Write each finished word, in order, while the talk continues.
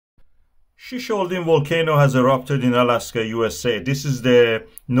Shishaldin volcano has erupted in Alaska, USA. This is the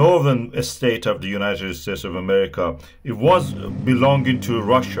northern state of the United States of America. It was belonging to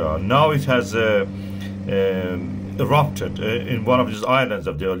Russia. Now it has erupted in one of these islands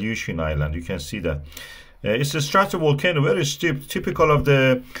of the Aleutian Island. You can see that. It's a stratovolcano, very steep, typical of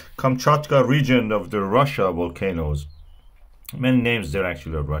the Kamchatka region of the Russia volcanoes. Many names there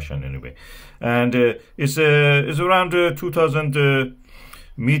actually are Russian anyway. And it's around 2,000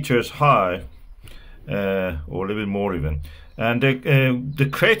 meters high, or a little bit more even. And the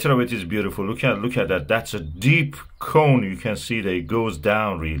crater of it is beautiful. Look at that. That's a deep cone. You can see that it goes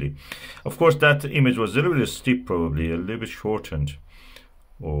down really. Of course, that image was a little bit steep, probably a little bit shortened.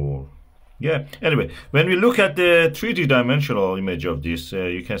 Or yeah. Anyway, when we look at the 3D dimensional image of this,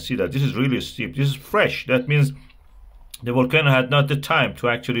 you can see that this is really steep. This is fresh. That means the volcano had not the time to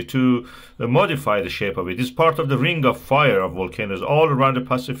actually modify the shape of it. It's part of the ring of fire of volcanoes all around the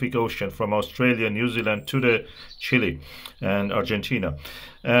Pacific Ocean, from Australia, New Zealand to the Chile and Argentina.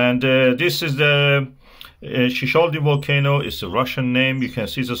 And this is the Shishaldin volcano. It's a Russian name. You can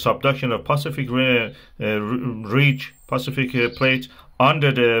see it's a subduction of Pacific Pacific plate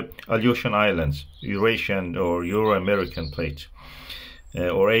under the Aleutian Islands, Eurasian or Euro-American plate,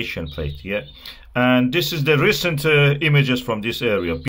 or Asian plate. Yeah. And this is the recent images from this area.